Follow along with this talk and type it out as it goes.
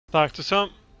Tak, to se mám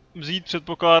vzít,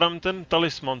 předpokládám, ten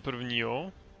talisman první,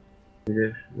 jo?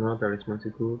 Jdeš, no talisman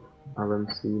si kup a vem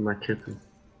si mačetu.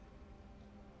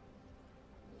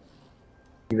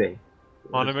 Dívej.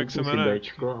 A nevím, jak se jmenuje.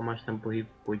 Bčko a máš tam pohyb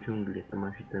po džungli, tam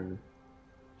máš itemy.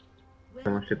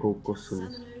 Tam máš takovou kosu,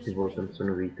 ty vole, tam jsou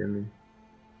nový itemy.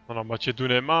 No na mačetu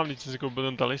nemám, když jsem si koupil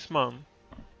ten talisman.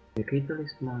 Jaký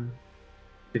talisman?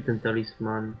 Je ten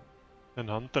talisman?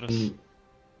 Ten Hunters.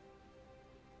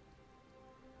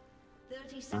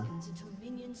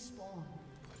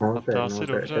 No, to je asi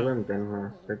dobře.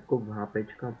 Tenhle, tak kup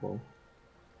HPčka po.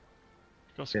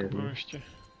 Teďka si koupím ještě.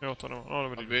 Jo, to no, no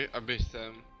dobrý. Aby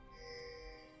jsem...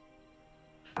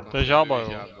 To je žába, jo?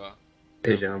 To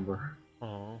je žába.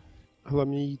 Aha.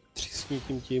 Hlavně jí třísni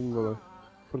tím, vole.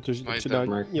 Protože to přidá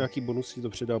nějaký bonusy, to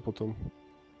přidá potom.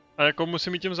 A jako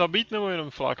musím jí tím zabít, nebo jenom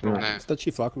fláknout? Ne.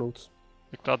 Stačí fláknout.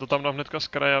 Tak já to tam dám hnedka z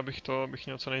kraje, abych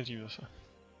měl co nejdřív zase.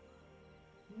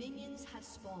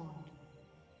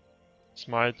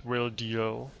 Smite will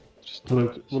deal.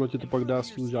 Ono ti to pak dá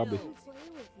sílu žáby.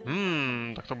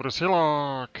 Tak to bude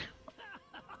silák.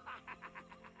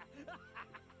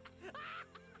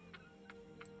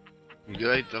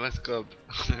 Udělej teleskop,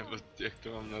 nebo jak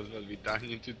to mám nazvat,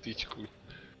 vytáhni tu tyčku.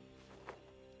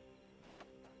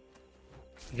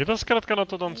 Je ta zkratka na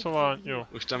to tancování, jo.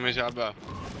 Už tam je žába.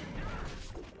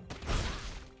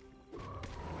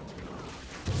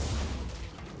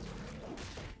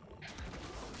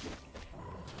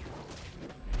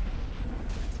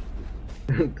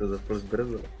 To zapal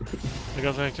zbrzo. Tak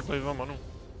já jsem nechtěl play 2 manu.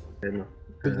 Jedno.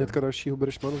 Teď hnedka dalšího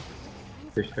bereš manu.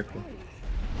 Jsi takhle.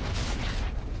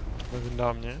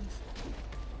 Nevyndá mě?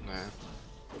 Ne.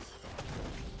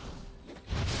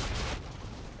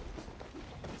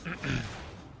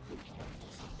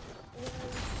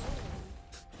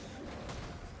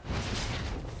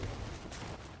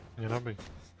 Mě nabij.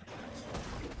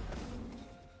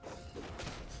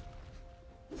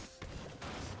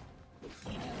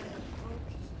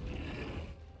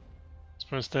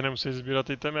 Aspoň stejně musí sbírat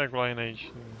itemy jak v Lineage.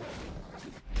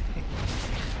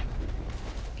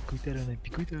 Pikujte rany.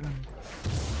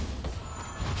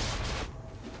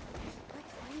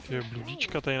 Je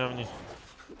bludíčka tady na mě.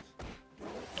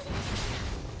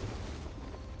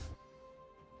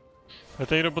 Je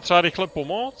tady někdo potřeba rychle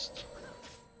pomoct?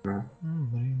 No.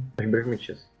 Tak budeš mít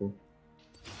 6.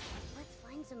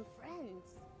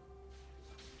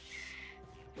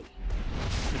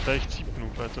 My tady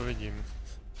chcípnu, já to vidím.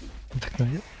 Tak to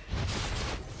je.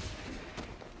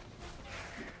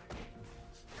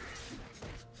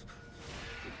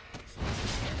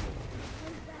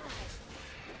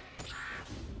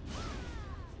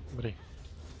 Dobrý.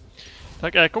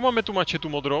 Tak a jakou máme tu mačetu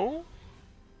modrou?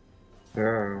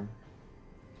 Jo.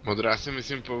 Modrá se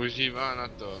myslím používá na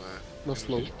to, ne? Na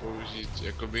slow. Můžeš použít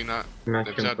jakoby na Na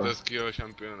nepřátelského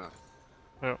šampiona.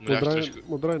 Jo.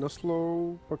 Modrá je na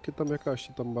slow, pak je tam jaká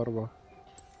ještě tam barva.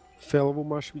 Fialovou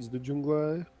máš víc do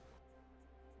džungle.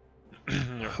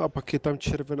 A pak je tam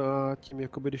červená, tím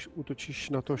jakoby když útočíš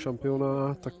na toho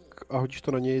šampiona tak a hodíš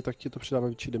to na něj, tak ti to přidává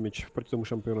větší damage proti tomu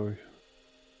šampionovi.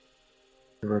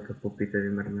 Bylo to popíte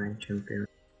vymrný čempion.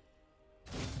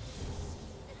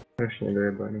 Strašně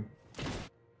dojebaný.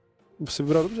 Jsi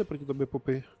vybral dobře proti tobě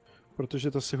popy,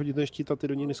 protože ta si hodí ten štít a ty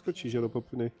do ní neskočíš, že do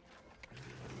popiny.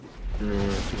 No,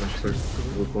 máš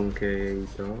luponky její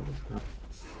to.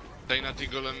 Tady na ty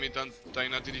golemy, tady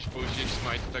na ty když použiješ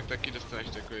smite, tak taky dostaneš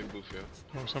takový buff, jo?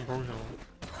 To už jsem použil.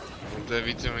 No, to je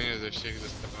víceméně ze všech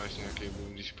dostáváš nějaký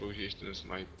buff, když použiješ ten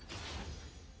smite.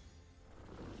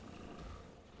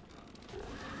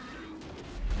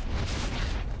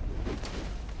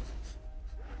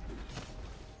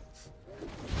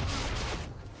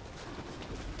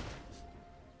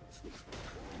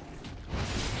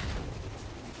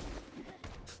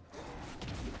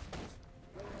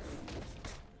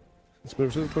 Jsme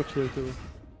dobře zatočili, tyhle.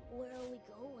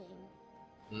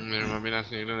 Jenom aby nás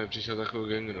někdo nepřišel takovou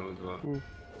gangnout,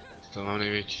 to mám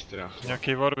největší strach.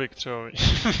 Nějaký Warwick třeba.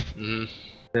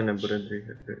 To nebude dřív,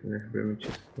 než bude mít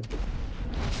često.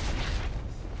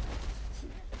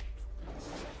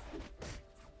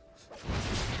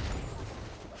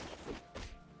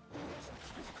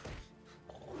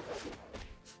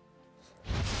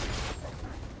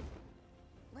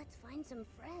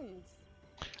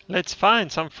 Let's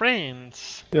find some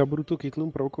friends. Já budu to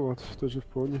Caitlyn provokovat, takže v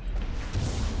pohodě.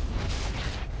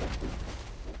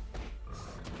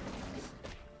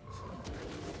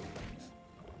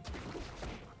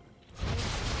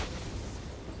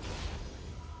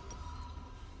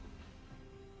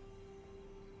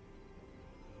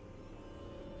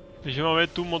 Takže máme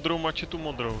tu modrou mačetu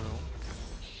modrou, jo?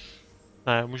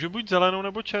 Ne, může buď zelenou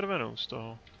nebo červenou z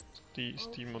toho. Z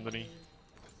tý modrý.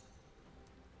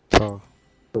 Tak.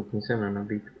 Koukni se na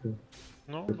nabídku.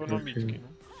 No, do nabídky, no.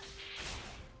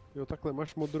 Jo, takhle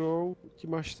máš modrou, ti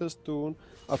máš ten stun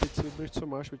a teď si vybereš, co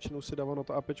máš, většinou si dává na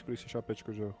to APčko, když jsi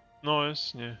APčko, že jo? No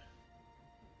jasně.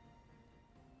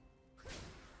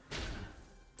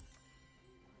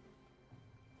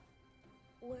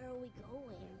 Where are we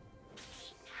going?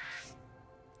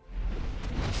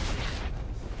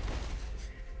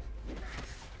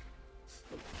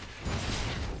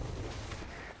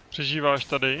 Přežíváš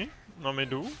tady? Na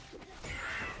midu?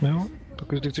 Jo,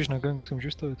 pokud ty chceš na gang, to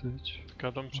můžeš stavit, viď? Tak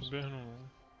já tam přeběhnu, no.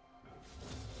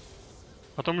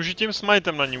 A to můžu tím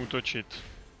smitem na ní útočit.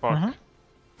 Pak. Aha.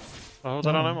 A ho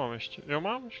teda No. nemám ještě. Jo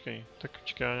mám, počkej. Tak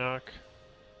počkej, já nějak...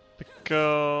 Tak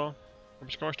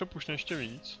počkám, až to pušne ještě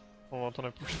víc. No, to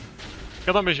nepušne. Tak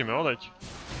já tam běžím, jo, teď.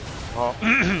 A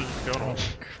jo no.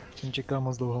 Jsem čekal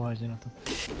moc dlouho vážně na to.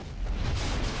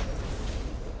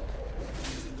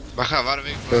 Bacha,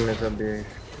 Warwick, To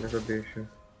nezabiješ ho.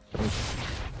 Tam.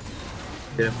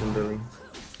 Jde na byli.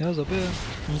 Já zabije.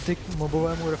 Oni ty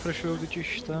mobovému refreshujou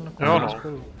totiž ten Jo, no.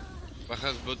 spelu.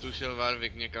 Bacha z botu šel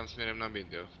Warwick někam směrem na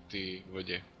byt, jo, v té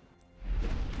vodě.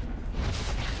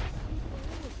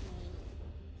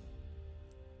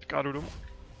 Tak já jdu domů.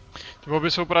 Ty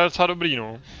moby jsou právě docela dobrý,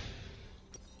 no.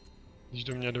 Když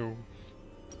do mě jdou.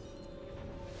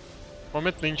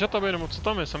 Máme ninja taby, nebo co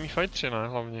tam je? Samý fightři, ne?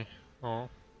 Hlavně. No.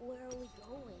 Where are we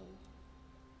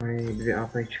going? Mají 2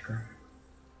 APčka.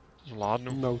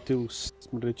 Zvládnu. Nautilus,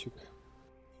 modreček.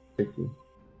 Třetí.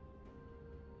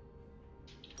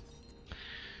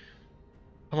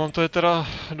 A mám to je teda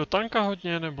do tanka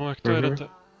hodně, nebo jak to jedete?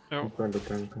 Jo, Úplně do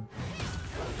tanka.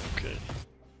 okej.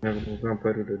 Já možná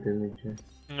pojedu do damage.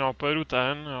 Já pojedu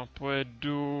já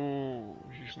pojedu...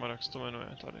 Ježišmar, jak se to jmenuje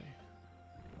tady?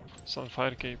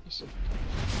 Sunfire Cape asi.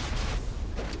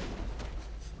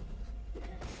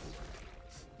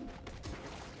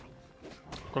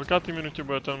 Kolikátý minutě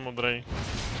bude ten modrej?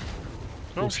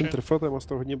 No už Musím je. trefat, já mám z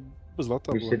toho hodně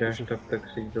zlata. Když si dáš takže- tak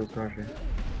si to ukáže.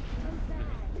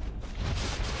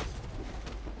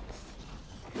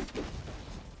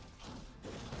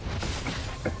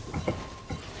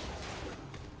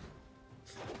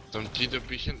 Tam ti to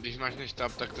píše, když máš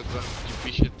neštáb, tak to tam ti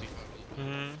píše ty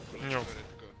hlavní. Jo.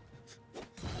 Redko.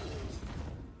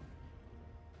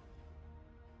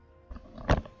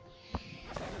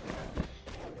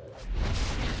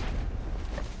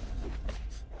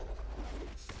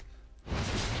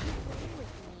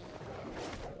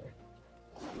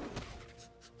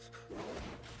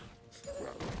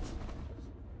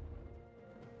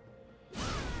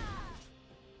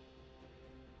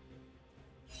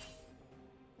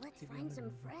 Let's find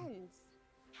some friends.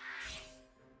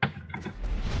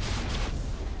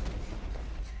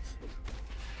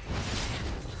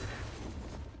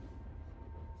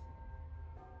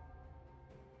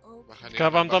 Oh, Bacha, Tak já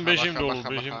vám tam bacha, běžím bacha, dolů, bacha,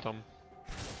 běžím bacha. tam.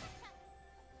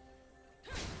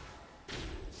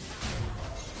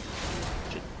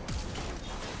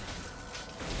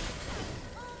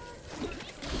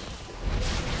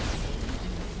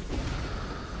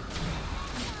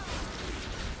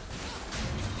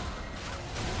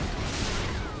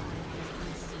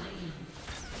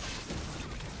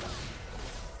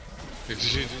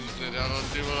 Takže to nic nedalo,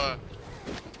 ty vole.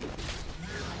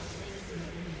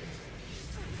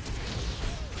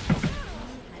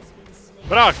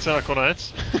 Dobrá akce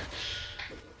nakonec.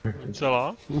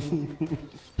 Celá.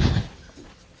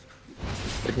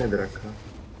 Pojďme draka.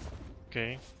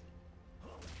 OK.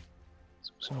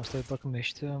 Zkusím nastavit pak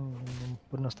myšty a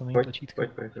pod nastavení Pojď, tlačítka.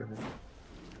 pojď.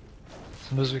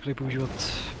 Jsem dost zvyklý používat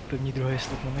první, druhý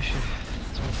step na myši.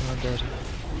 Co mi to nedaří.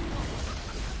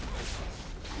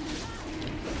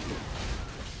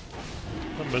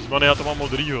 Tam bez many já to mám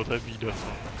modrýho, to je bída.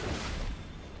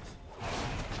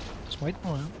 Smite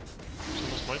ne? Jsem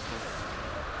to smajtnul.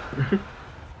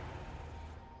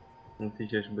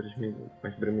 Musíš,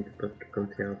 až bude mít to ke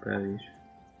konci AP, víš.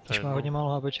 To Když je má jedno. hodně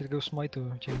málo HP, tak jdou smite,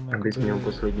 tím Abys měl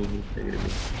poslední hit, kdyby.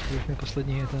 Když mi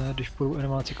poslední je ten, když půjdu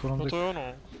animací kolem, No tak to jo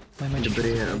no. mají menší. Dobrý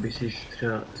je, aby si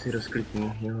třeba si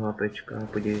rozkliknul jeho APčka a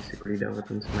podívej si, kolik dává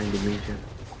ten smite damage.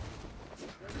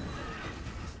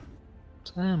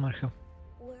 Co je, Marcha?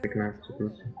 Tak nás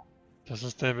si. Já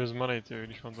jsem stejně bez many, tyjo,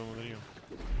 když mám to modrýho.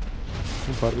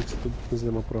 Pár věcí to vůbec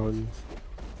nemá prohání.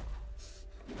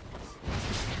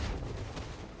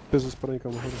 Bez spadá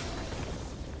někam nahoru.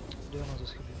 Jo, no to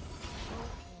schybí.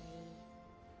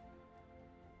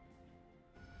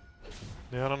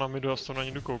 Já na midu, já jsem na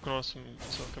ní jdu kouknout, já jsem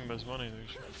celkem bez many,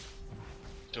 takže...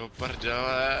 To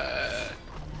prdele.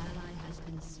 let's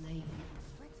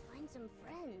find some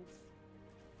friends.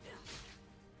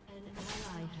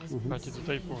 Já ti to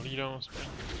tady pohlídám aspoň.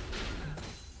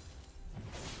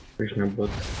 Už na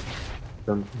bot.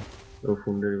 Tam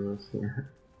profundují vlastně.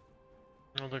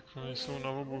 No tak oni jsou na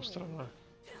obou stranách.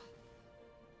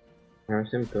 Já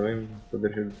jsem to jim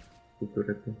podržel tu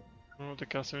turetu. No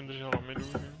tak já jsem jim držel na midu,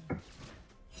 že?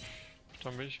 Už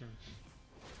tam běžím.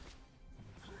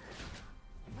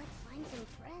 Let's find some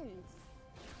friends.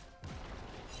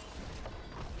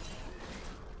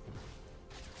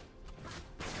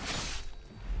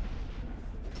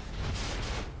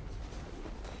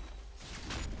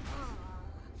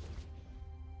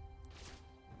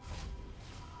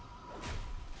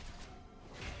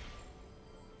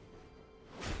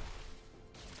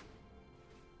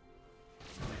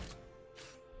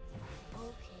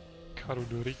 Karu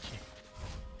do ryti.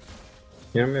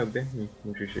 Jenom je oběhni,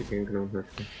 můžeš je ganknout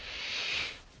hnedka.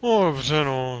 No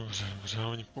dobře,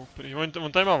 oni pouprý.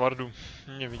 On tady má vardu,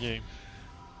 mě viděj.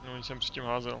 No, oni jsem předtím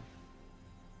házel.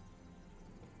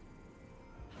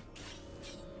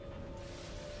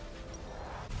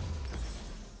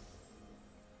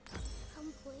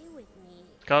 Come play with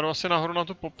me. Káru asi nahoru na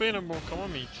tu popy, nebo kam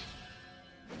mám jít?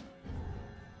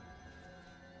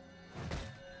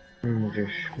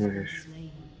 Můžeš.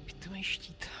 Pitomej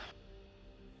štít.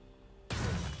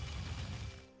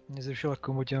 Mě zrušila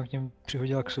komotě a k něm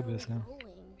přihodila k sobě, jsem.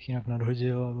 Going. Jinak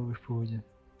nadhodil a byl bych v pohodě.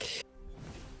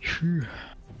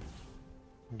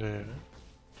 Kde je?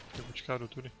 Tak počká do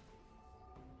tudy.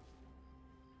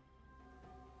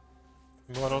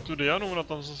 Byla na tu Dianu, ona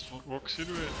tam zase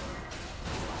oxiduje.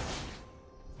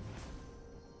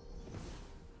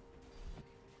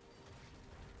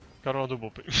 Káru na tu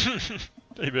popy.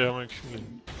 Tady běháme jak všude.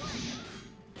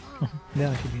 Jde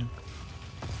na chybí.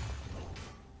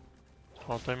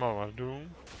 A tady má vardu.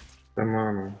 Tam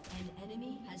má no. An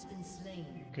enemy has been slain.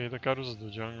 Ok, tak já jdu zase do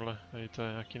jungle. Tady to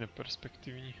je nějaký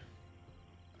neperspektivní.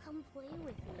 Come play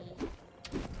with me.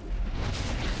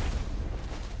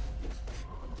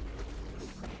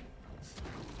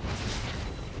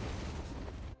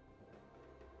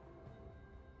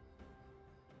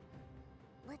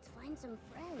 Let's find some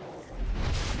friends.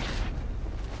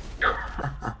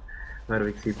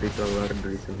 Marvik si pýtal vardu,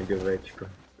 když jsem viděl Včko.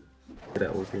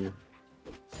 Teda ultinu.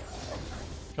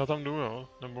 Já tam jdu, jo?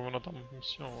 Nebo ona tam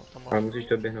musí, no, tam má. Ale musíš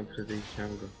to běhnout přes její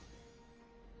jungle.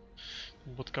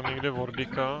 Potkám někde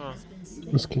Wardika a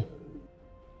Hezky.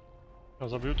 já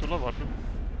zabiju tuhle vardu.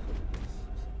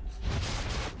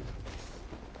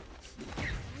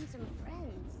 Find some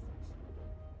friends.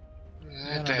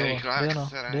 To je rychlá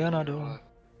akce, Diana dole.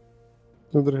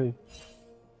 No druhý.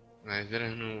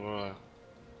 Nezdrhnu, vole.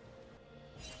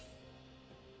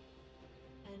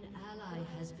 An ally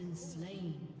has been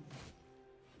slain.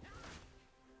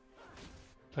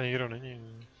 Tady nikdo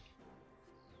není.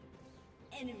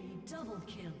 Enemy double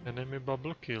kill. Enemy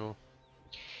bubble kill.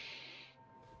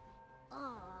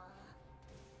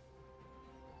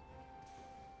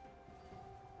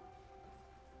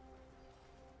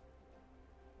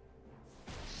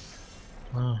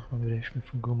 Dobrý, už mi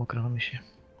fungují mokrá na myši.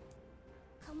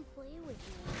 Come play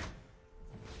with me.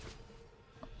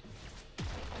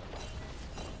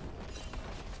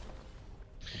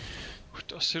 Už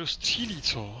to asi rozstřílí,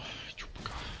 co?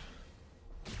 Čupka.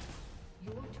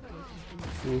 Your turret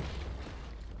has been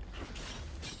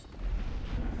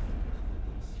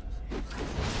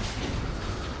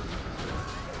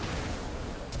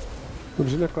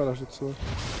Dobře nakládáš docela.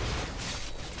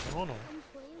 No, no. Come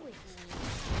play with me.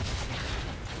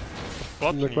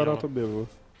 Platný, Nakládá jo. to běvo.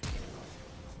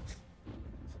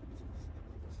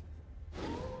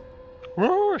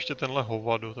 Ještě tenhle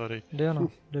hovado tady. Diana,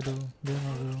 jde dolů,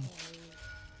 Diana dolů.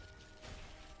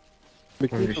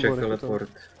 Pěkný Můžeš to jak bude, teleport.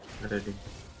 Ready.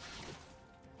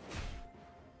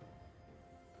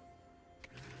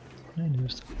 Ne,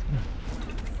 nedostat. Ne.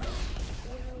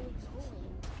 Where are we going?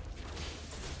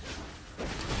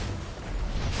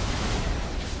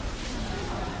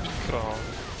 Král.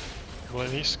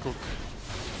 Volený skok.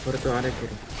 Porto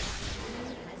Adekiru.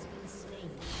 has been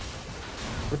slain.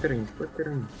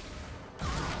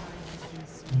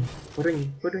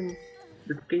 Podení.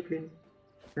 Do Caitlyn.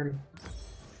 Tady.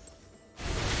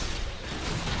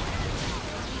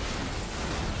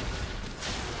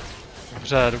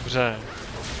 Dobře.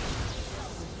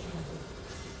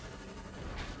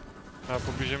 Já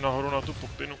poběžím nahoru na tu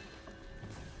popinu.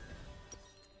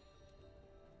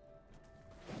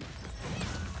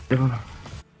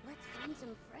 Let's find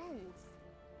some friends.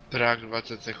 Trák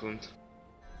 20 sekund.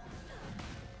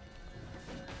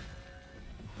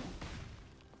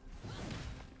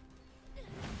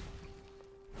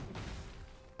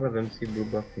 Ale vem si blue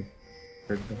buffy.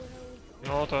 Takhle. Where are we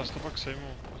No, to já si to pak sejmu.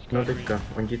 No teďka,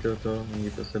 on ti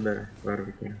to sebere,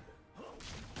 Warwick.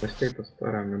 Ještě to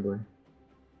starám, neboj.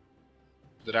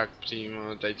 Drak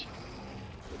přímo teď.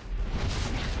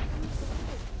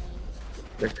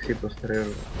 Tak si postaral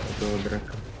o toho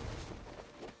draka.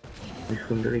 Když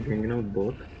fundili gangnout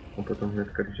bot, a potom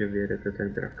hnedka, že vyjedete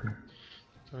tak draka.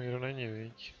 To nikdo není,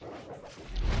 viď?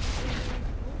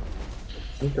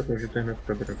 No tak můžete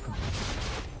hnedka draka.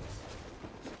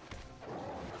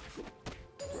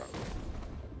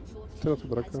 Ty na to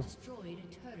draka.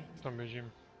 Tam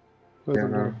běžím. To je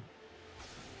tam dole.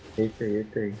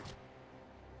 Jejtej.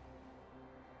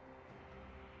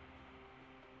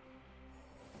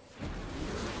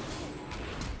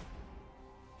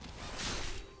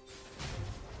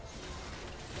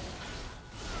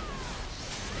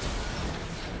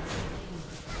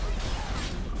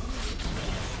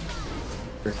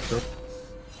 Stop.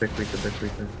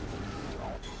 Backujte.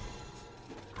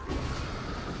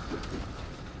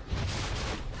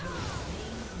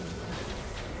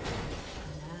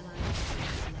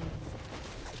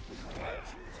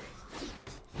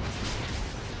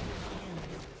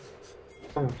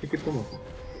 Chci ti pomoct.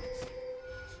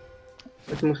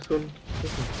 Ať mu stůl.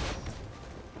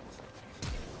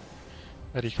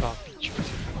 Rychlá píčka.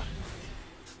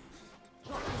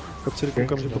 Špacír,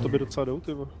 koukám, že po tobě docela jdou,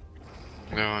 ty vole.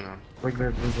 Jo, no.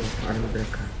 Pojďme brzo, army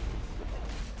draka.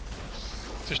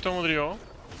 Chceš toho modrýho?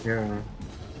 Jo.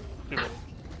 Ty vole.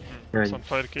 Nejde.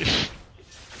 Sunfire Cave.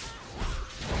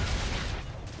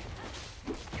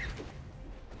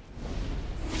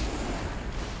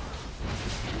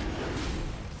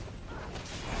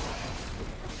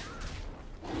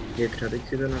 Je třeba teď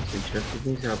si to nacvičit,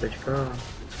 nastupní zápečka.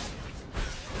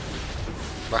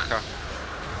 Bacha.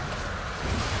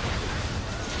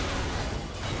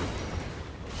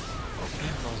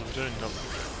 No, zavřený tam.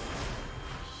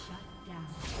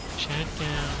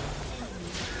 Shutdown.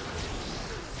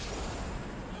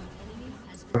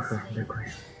 Bacha,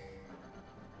 děkuji.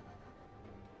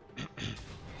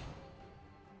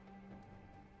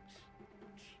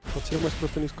 Špacír, máš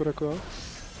prostě skoro jako já?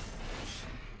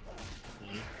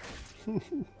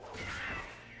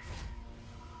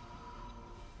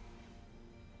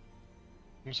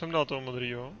 Musím dát toho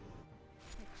modrýho.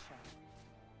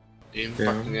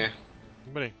 Impaktně.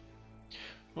 Dobrý.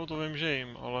 No to vím, že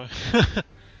jim, ale...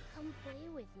 Come play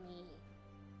with me.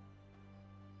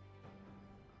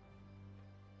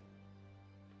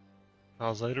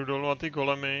 Já zajdu dolů na ty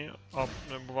golemy a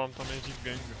nebo vám tam nejdřív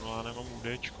gang, no já nemám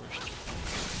UDčko ještě.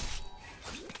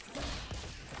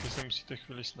 Taky se musíte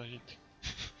chvíli snažit.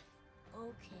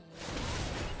 Okay.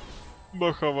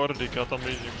 Bacha Vardik, já tam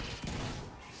běžím.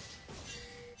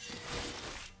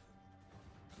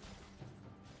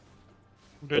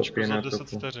 UDčko za 10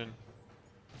 vteřin.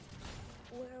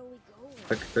 Where are we going?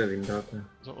 Tak to je vyndáte.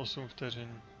 Za 8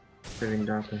 vteřin. To je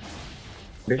vyndáte.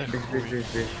 Běž.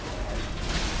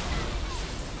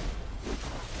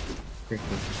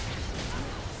 Pěkně.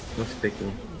 Moc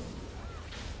pěkně.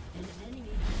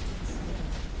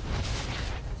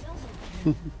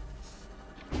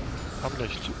 Tam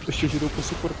jdeš. Ještě, že jdou po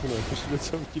supportu, ne? To je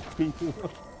docela vtipný.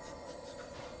 Let's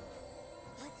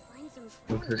find some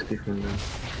Moc hezký fundem.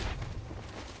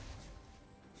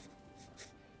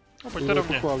 No pojďte do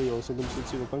mě. Pochválí, jo, jsem to musel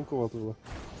si dotankovat, tohle.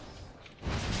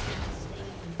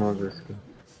 Moc hezký.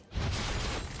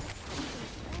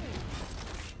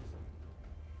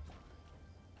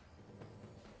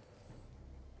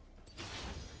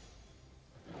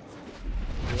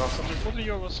 Já jsem bez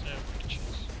modrýho vlastně.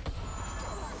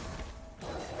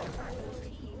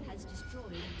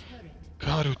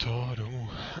 Káru to domů.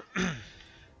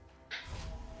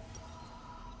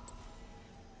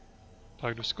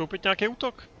 Tak jdu si koupit nějaký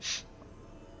útok.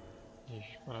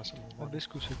 Ježišmarja, jsem Na mladý.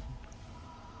 diskusi. my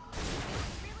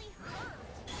feet.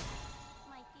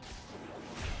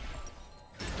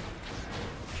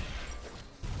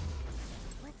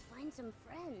 Let's find some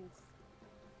friends.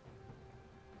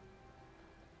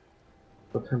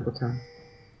 Pojď sem.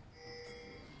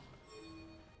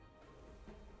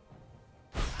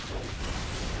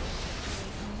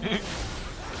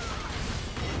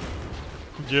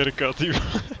 Děrka, ty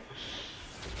vole.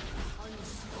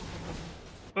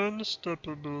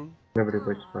 Unstoppable. Dobrý,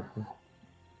 pojď zpátky.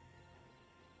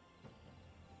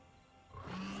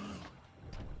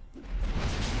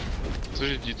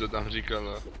 Cože ti to tam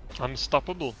říkala?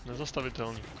 Unstoppable,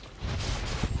 nezastavitelný.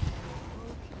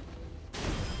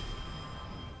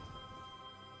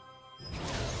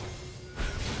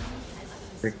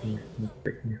 Pěkně.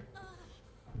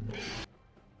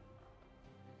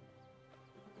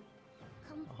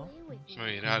 Come play with me. Jsme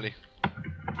vyhráli.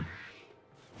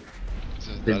 Se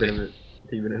Teď zdali. bereme,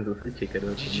 Teď budeme zase čekat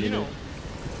 20 GG minut. no.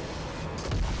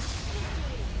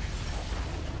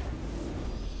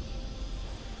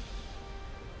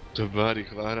 To byla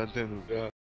rychlá hra ten hra.